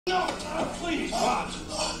please, Pops.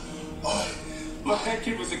 Look, that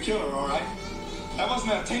kid was a killer, all right? That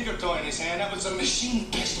wasn't a tinker toy in his hand. That was a machine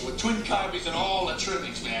pistol with twin carbies and all the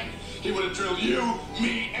trimmings, man. He would have drilled you,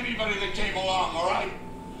 me, anybody that came along, all right?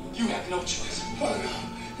 You had no choice.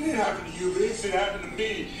 It didn't happen to you, Vince. It happened to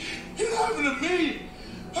me. It happened to me.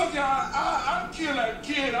 Okay, I'd kill that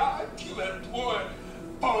kid. I'd kill that boy.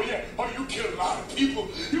 Oh, yeah. Oh, you kill a lot of people.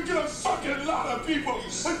 You kill a fucking lot of people.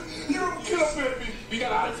 You don't kill a baby. You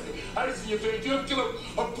got ice in your veins. You don't kill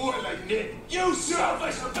a boy like Nick. You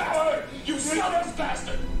selfish bastard. You selfish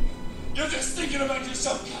bastard. You're just thinking about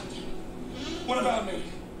yourself, goddamn. What about me?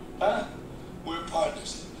 Huh? We're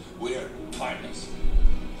partners. We're partners.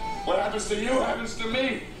 What happens to you happens to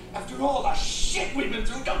me. After all the shit we've been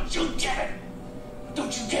through, don't you get it?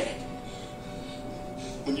 Don't you get it?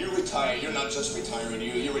 When you retire, you're not just retiring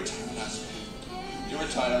you, you're retiring us. You're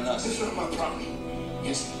retiring us. It's not my problem.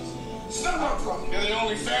 Yes, it is. It's not my problem. You're the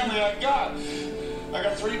only family I got. I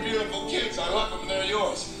got 3 beautiful kids. I love them and they're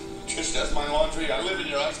yours. Trish does my laundry. I live in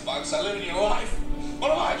your icebox. I live in your life.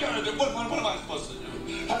 What am I gonna do? What am I supposed to do?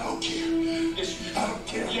 I don't care. Yes, I don't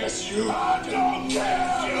care. Yes, you. I don't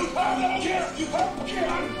care. You. I don't care. You don't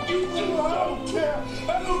care. You do. I don't care.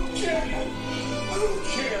 I don't care. I don't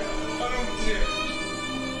care. I don't care.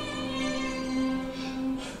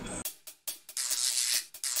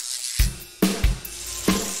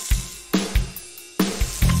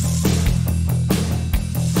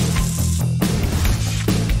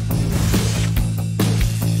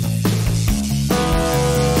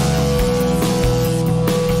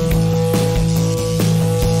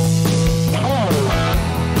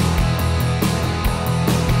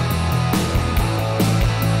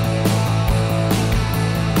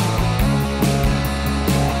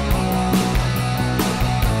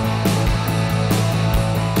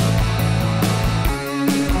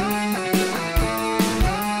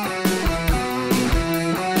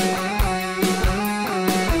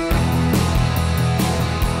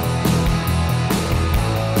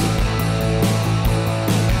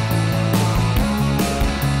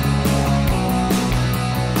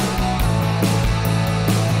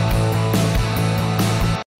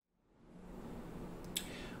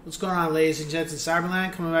 What's going on, ladies and gents in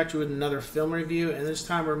Cyberland? Coming back to you with another film review, and this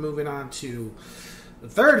time we're moving on to the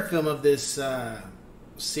third film of this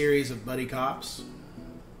series of buddy cops.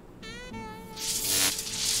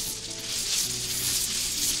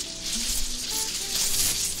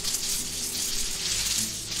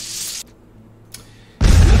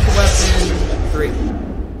 Lethal Weapon 3.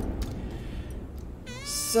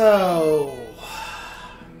 So,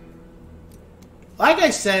 like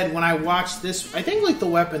I said, when I watched this, I think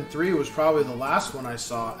Lethal Weapon 3 was probably the last one I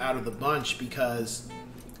saw out of the bunch, because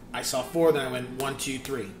I saw 4, then I went 1, 2,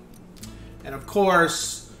 3. And of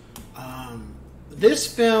course, this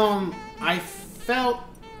film, I felt,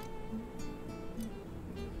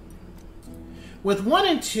 with 1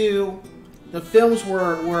 and 2, the films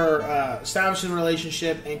were establishing a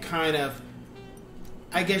relationship and kind of,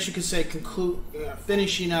 I guess you could say,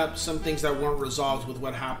 finishing up some things that weren't resolved with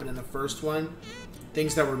what happened in the first one.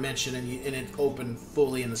 Things that were mentioned and it opened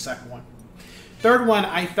fully in the second one. Third one,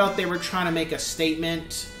 I felt they were trying to make a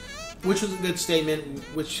statement, which was a good statement,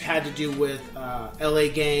 which had to do with LA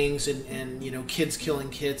gangs and you know, kids killing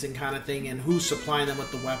kids and kind of thing, and who's supplying them with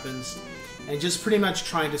the weapons, and just pretty much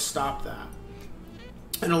trying to stop that.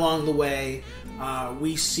 And along the way,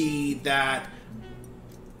 we see that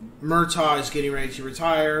Murtaugh is getting ready to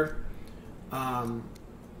retire.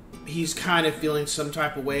 He's kind of feeling some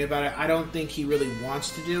type of way about it. I don't think he really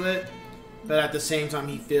wants to do it, but at the same time,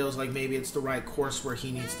 he feels like maybe it's the right course where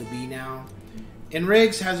he needs to be now. And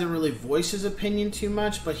Riggs hasn't really voiced his opinion too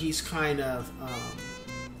much, but he's kind of,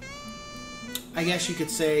 I guess you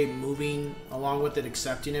could say, moving along with it,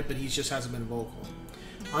 accepting it, but he just hasn't been vocal.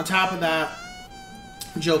 On top of that,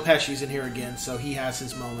 Joe Pesci's in here again, so he has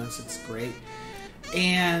his moments. It's great.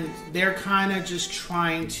 And they're kind of just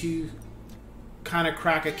trying to kind of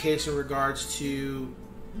crack a case in regards to,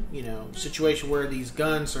 you know, situation where these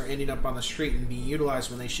guns are ending up on the street and being utilized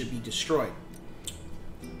when they should be destroyed.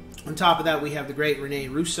 On top of that, we have the great Renee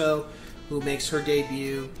Russo, who makes her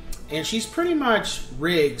debut, and she's pretty much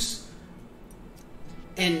Riggs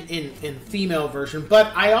in female version,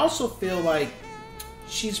 but I also feel like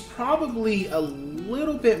she's probably a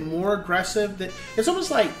little bit more aggressive. That it's almost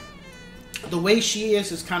like the way she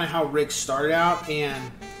is kind of how Riggs started out,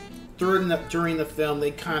 and during the film, they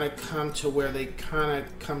kind of come to where they kind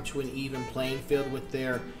of come to an even playing field with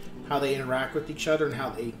how they interact with each other and how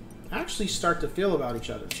they actually start to feel about each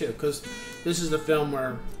other too. Because this is the film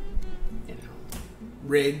where, you know,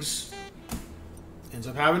 Riggs ends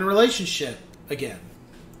up having a relationship again,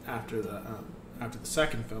 after the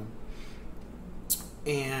second film,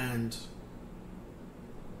 and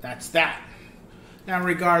that's that. Now, in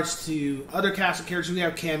regards to other cast of characters, we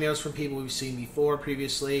have cameos from people we've seen before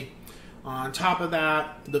previously. On top of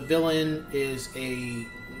that, the villain is a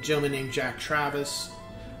gentleman named Jack Travis,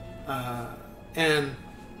 and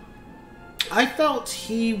I felt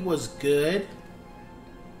he was good.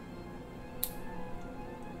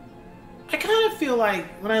 I kind of feel like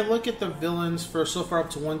when I look at the villains for so far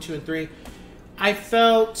up to 1, 2, and 3, I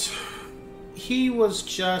felt he was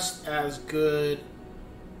just as good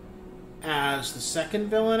as the second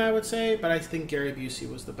villain, I would say, but I think Gary Busey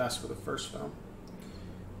was the best for the first film.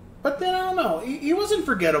 But then, I don't know, he wasn't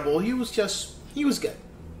forgettable, he was good.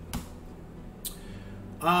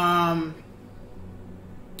 As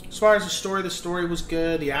far as the story was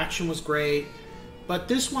good, the action was great, but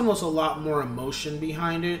this one was a lot more emotion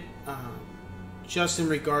behind it, just in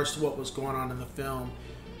regards to what was going on in the film,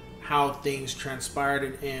 how things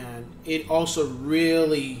transpired, and it also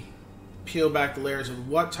really peel back the layers of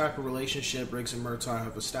what type of relationship Riggs and Murtaugh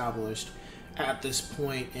have established at this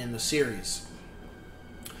point in the series.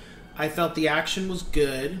 I felt the action was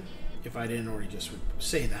good, if I didn't already just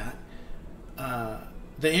say that.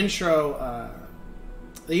 The intro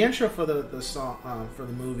for the song for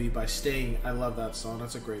the movie by Sting, I love that song.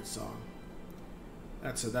 That's a great song.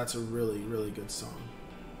 That's a really, really good song.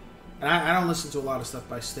 And I don't listen to a lot of stuff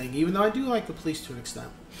by Sting, even though I do like The Police to an extent.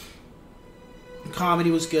 The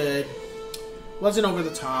comedy was good. Wasn't over the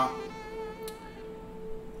top.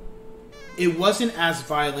 It wasn't as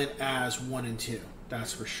violent as 1 and 2,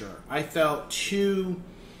 that's for sure. I felt 2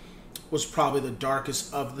 was probably the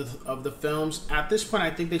darkest of the films. At this point, I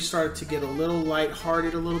think they started to get a little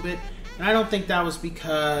lighthearted a little bit, and I don't think that was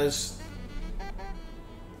because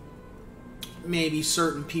maybe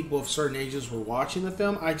certain people of certain ages were watching the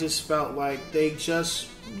film. I just felt like they just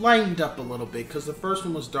lightened up a little bit, because the first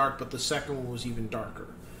one was dark, but the second one was even darker.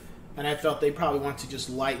 And I felt they probably want to just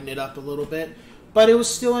lighten it up a little bit. But it was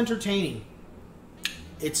still entertaining.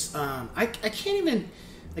 It's, I can't even,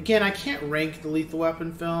 again, I can't rank the Lethal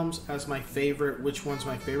Weapon films as my favorite, which one's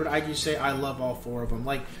my favorite. I just say I love all 4 of them.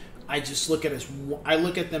 Like, I just look at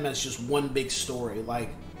them as just one big story,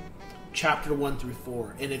 like chapter 1 through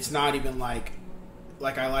 4. And it's not even like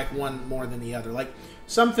I like one more than the other. Like,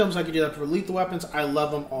 some films I could do that for. Lethal Weapons, I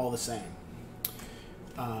love them all the same.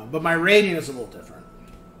 But my rating is a little different.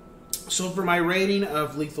 So for my rating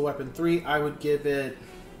of Lethal Weapon 3, I give it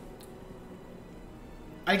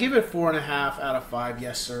 4.5 out of 5,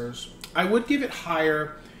 yes sirs. I would give it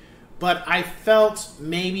higher, but I felt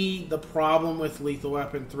maybe the problem with Lethal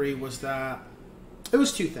Weapon 3 was that it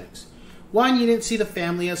was 2 things. One, you didn't see the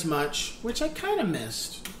family as much, which I kind of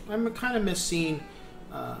missed. I kind of missed seeing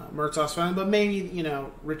Murtaugh's family, but maybe,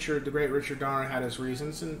 the great Richard Donner had his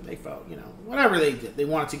reasons, and they felt, whatever they did, they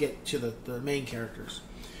wanted to get to the main characters.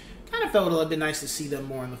 Kind of felt it would have been nice to see them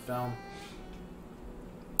more in the film.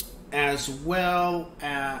 As well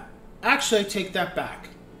as... Actually, I take that back.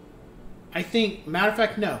 I think... Matter of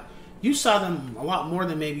fact, no. You saw them a lot more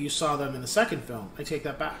than maybe you saw them in the second film. I take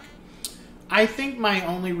that back. I think my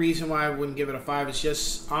only reason why I wouldn't give it a 5 is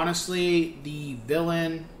just, honestly, the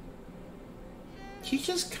villain... He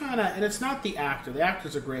just kind of... And it's not the actor. The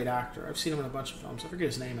actor's a great actor. I've seen him in a bunch of films. I forget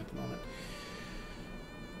his name at the moment.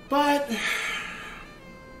 But...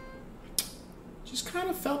 just kind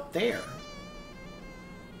of felt there.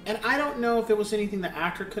 And I don't know if it was anything the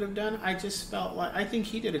actor could have done. I just felt like... I think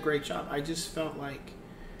he did a great job. I just felt like...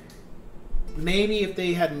 maybe if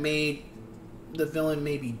they had made the villain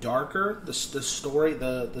maybe darker, the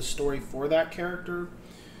story for that character...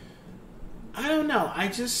 I don't know. I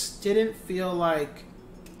just didn't feel like...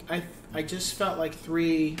 I just felt like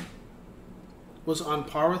 3 was on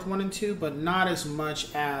par with 1 and 2, but not as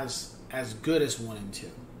much as good as 1 and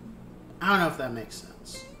 2. I don't know if that makes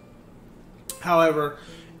sense. However,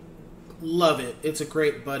 love it. It's a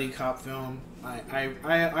great buddy cop film.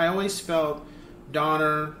 I always felt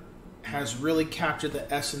Donner has really captured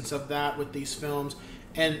the essence of that with these films.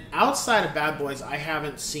 And outside of Bad Boys, I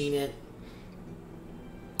haven't seen it.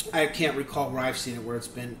 I can't recall where I've seen it where it's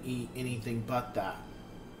been anything but that.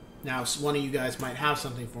 Now, if one of you guys might have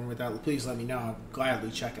something for me with that, please let me know. I'll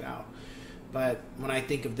gladly check it out. But when I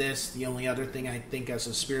think of this, the only other thing I think as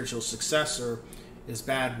a spiritual successor is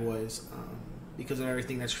Bad Boys, because of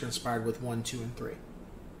everything that's transpired with 1, 2, and 3.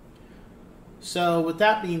 So, with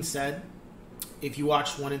that being said, if you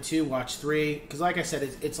watched 1 and 2, watch 3. Because like I said,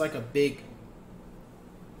 it's like a big...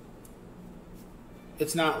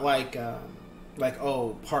 It's not like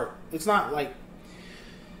It's not like...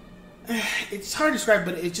 It's hard to describe,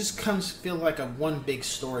 but it just feel like a one big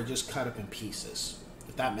story just cut up in pieces.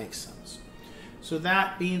 if that makes sense. So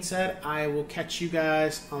that being said, I will catch you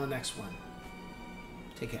guys on the next one.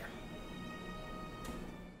 Take care.